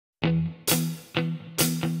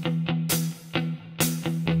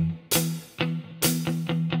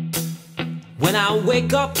When I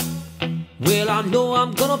wake up, well, I know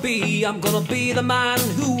I'm gonna be the man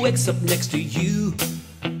who wakes up next to you.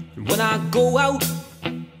 When I go out,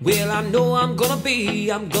 well, I know I'm gonna be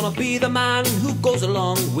the man who goes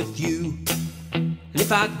along with you. And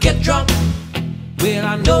if I get drunk, well,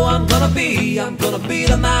 I know I'm gonna be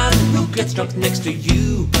the man who gets drunk next to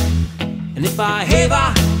you. And if I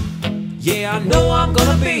haver, yeah, I know I'm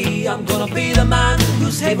gonna be the man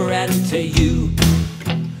who's havering to you.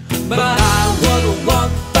 But I wanna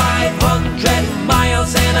walk 500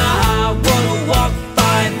 miles and I wanna walk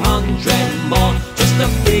 500 more, just to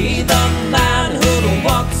be the man who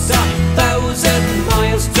walks 1,000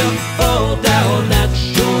 miles to fall down at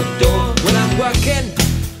your door. When I'm working,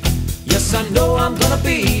 yes, I know I'm gonna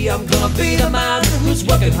be the man who's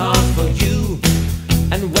working hard for you.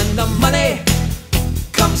 And when the money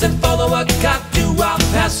comes in for the work I do, I'll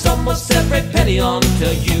pass almost every penny on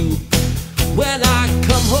to you. When I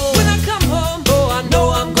come home, oh, I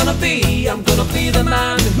know I'm gonna be the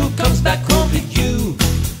man who comes back home to you.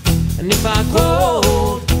 And if I grow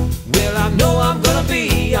old, well, I know I'm gonna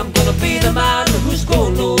be the man who's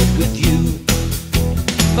grown old with you.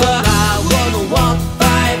 But I wanna walk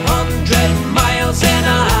 500 miles and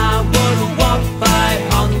I wanna walk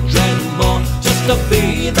 500 more, just to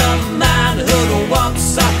be the man who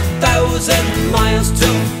walks 1,000 miles to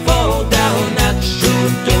fall down at your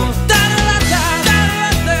door.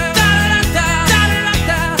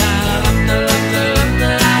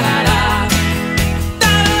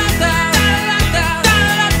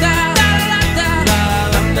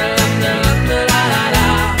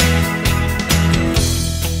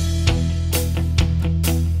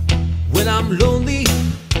 When I'm lonely,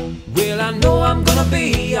 well, I know I'm gonna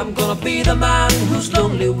be the man who's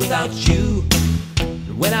lonely without you.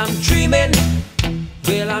 When I'm dreaming,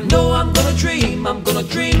 well, I know I'm gonna dream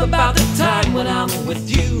about the time when I'm with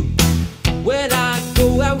you. When I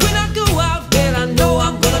go out, well, I know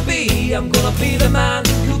I'm gonna be the man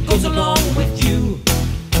who goes along with you.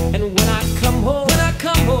 And when I come home,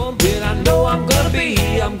 well, I know I'm gonna be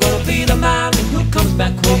the man who comes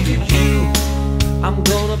back home to you. I'm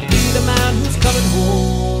gonna be the man who's coming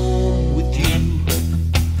home with you.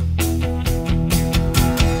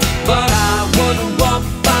 But I wanna